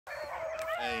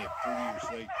Hey,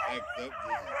 pretty like act up, this is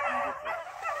beautiful.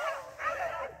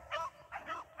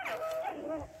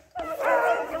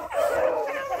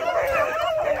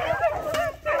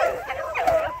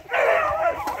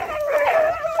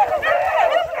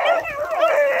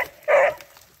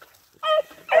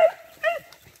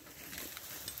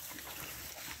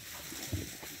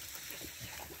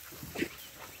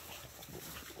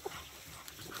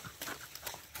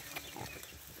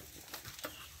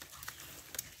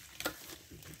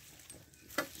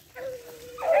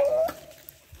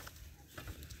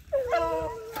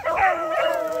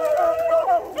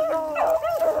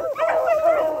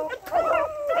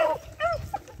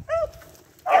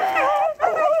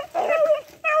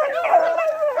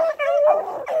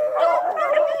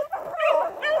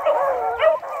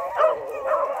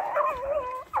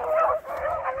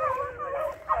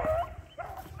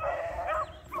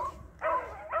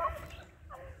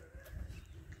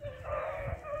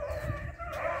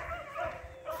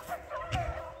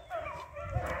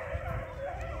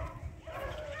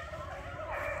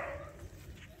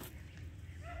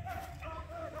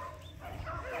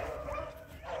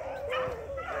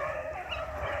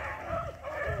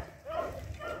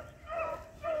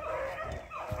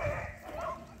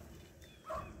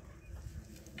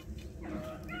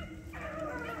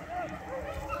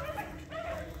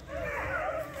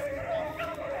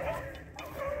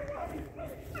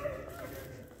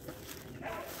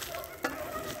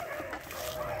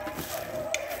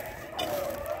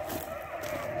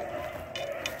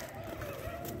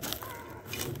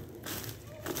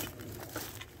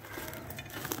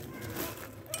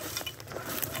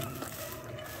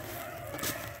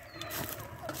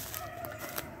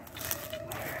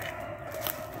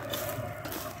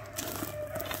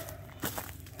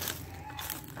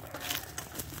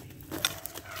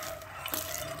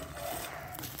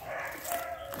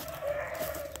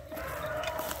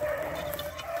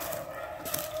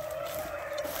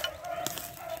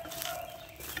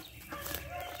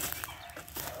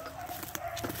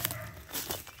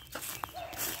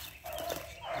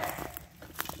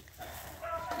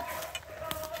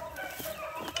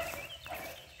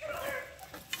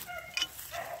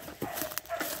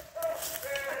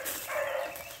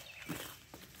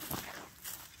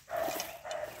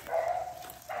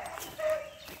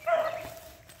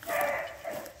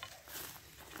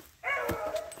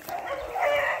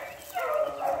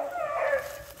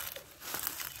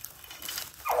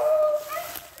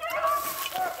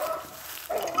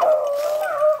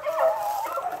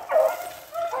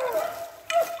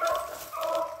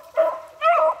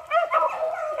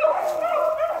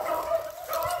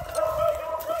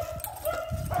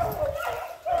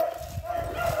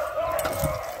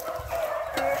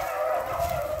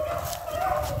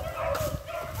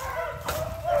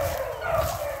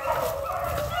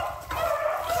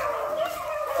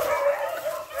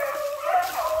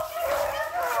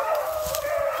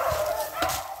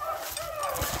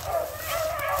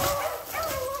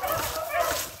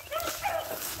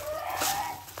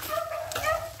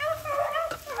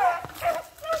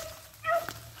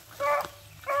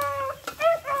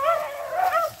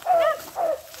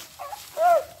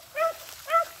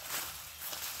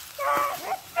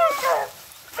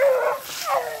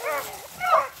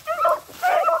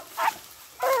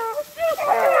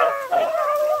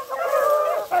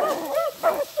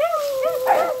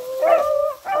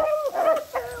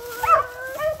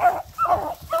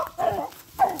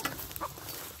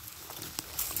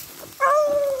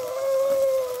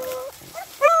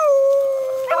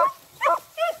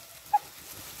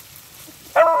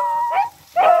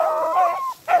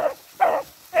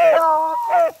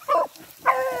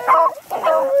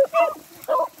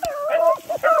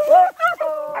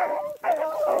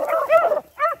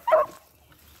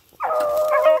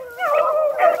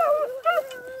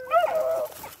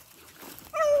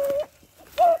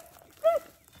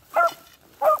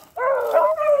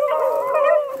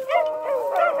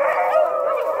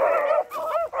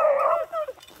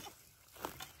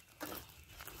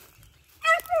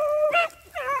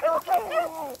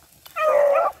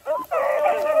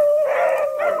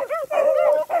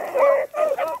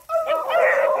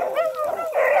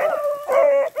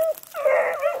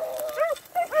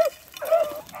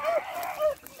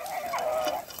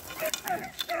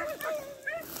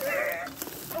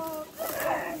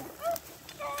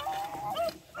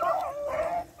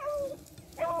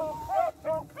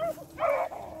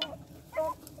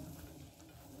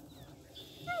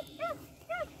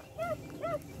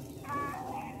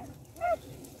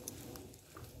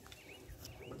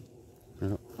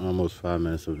 Yep, almost 5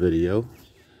 minutes of video.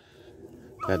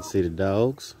 Got to see the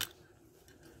dogs.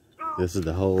 This is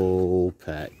the whole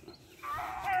pack.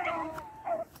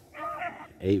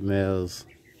 8 males,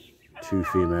 2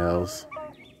 females.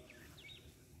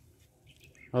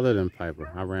 Other than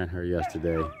Piper, I ran her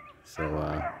yesterday, so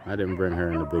I didn't bring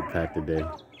her in the big pack today.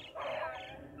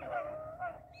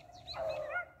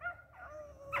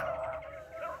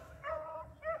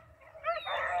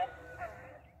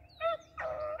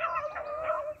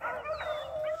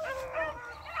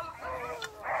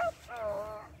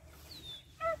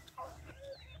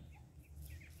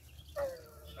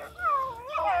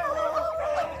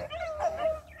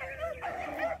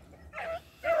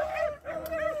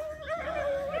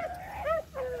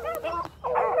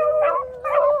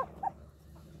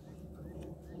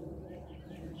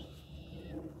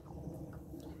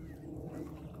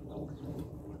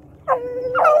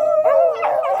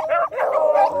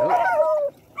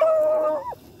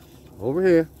 Over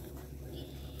here.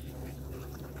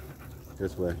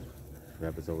 This way.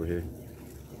 Rabbit's over here.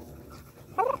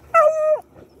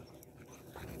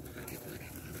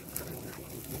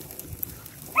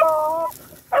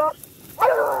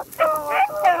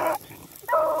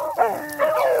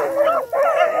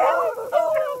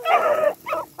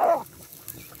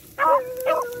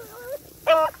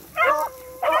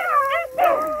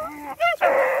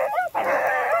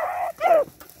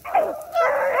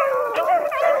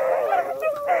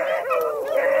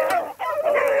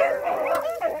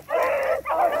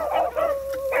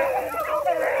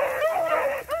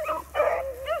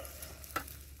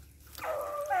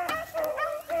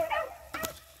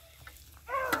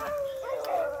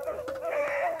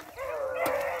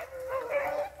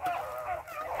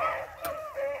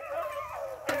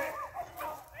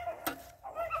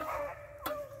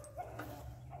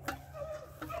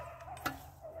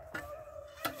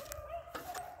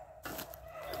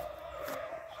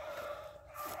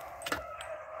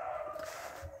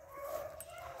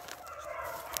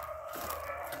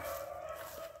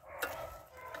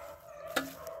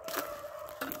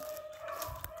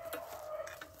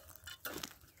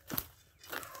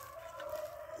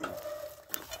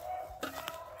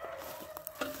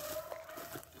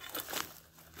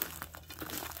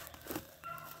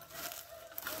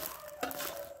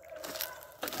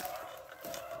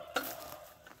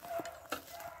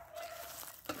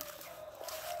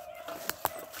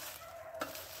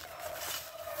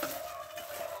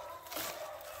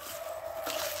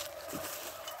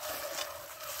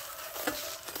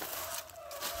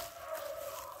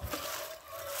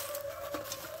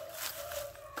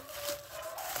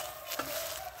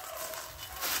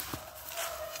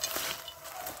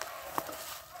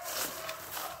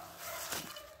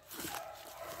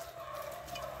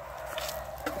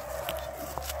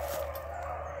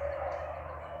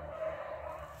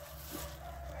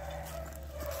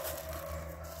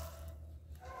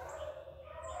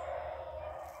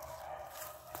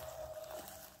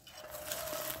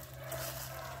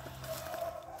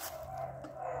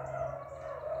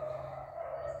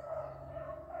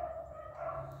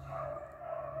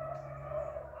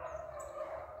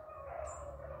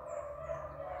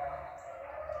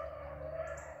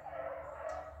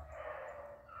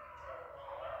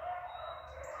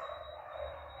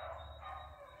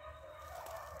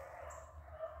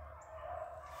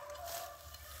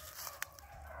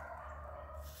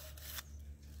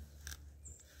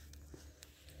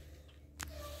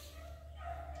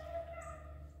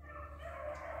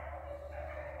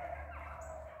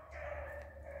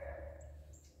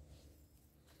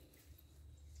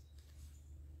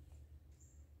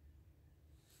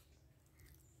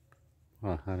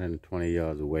 Well, 120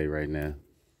 yards away right now.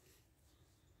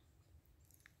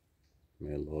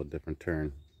 Made a little different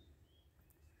turn.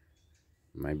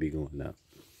 Might be going up.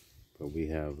 But we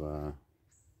have 9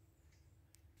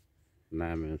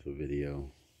 minutes of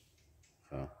video.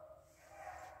 So,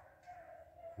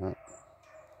 well,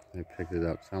 they picked it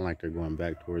up. Sound like they're going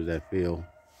back towards that field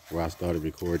where I started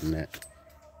recording that.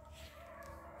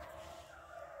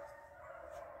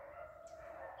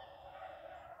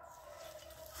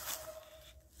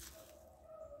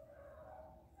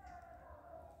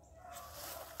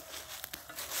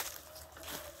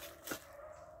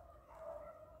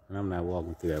 And I'm not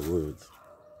walking through that woods.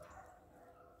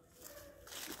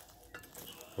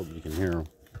 Hope you can hear them.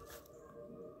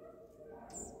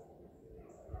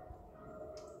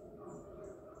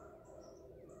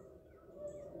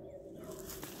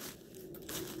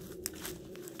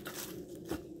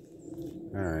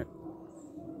 All right.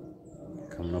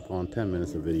 Coming up on 10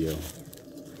 minutes of video.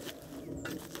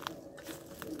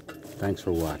 Thanks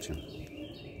for watching.